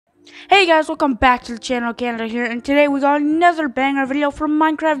Hey guys, welcome back to the channel. Canada here, and today we got another banger video from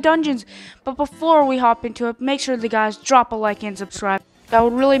Minecraft Dungeons. But before we hop into it, make sure the guys drop a like and subscribe. That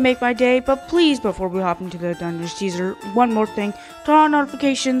would really make my day. But please, before we hop into the Dungeons teaser, one more thing: turn on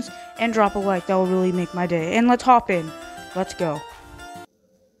notifications and drop a like. That will really make my day. And let's hop in. Let's go.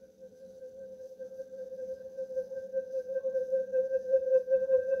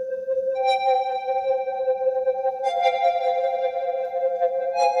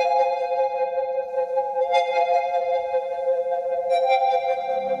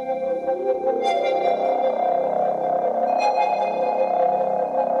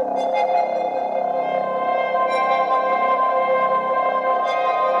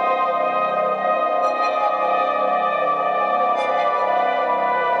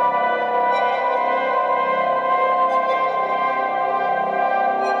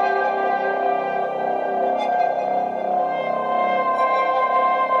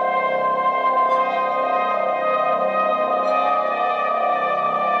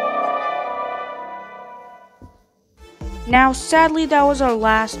 Now, sadly, that was our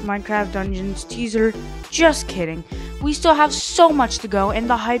last Minecraft Dungeons teaser. Just kidding. We still have so much to go, and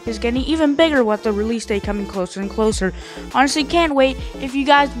the hype is getting even bigger with the release date coming closer and closer. Honestly, can't wait. If you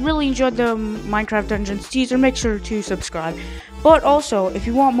guys really enjoyed the Minecraft Dungeons teaser, make sure to subscribe. But also, if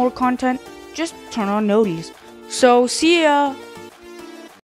you want more content, just turn on noties. So, see ya!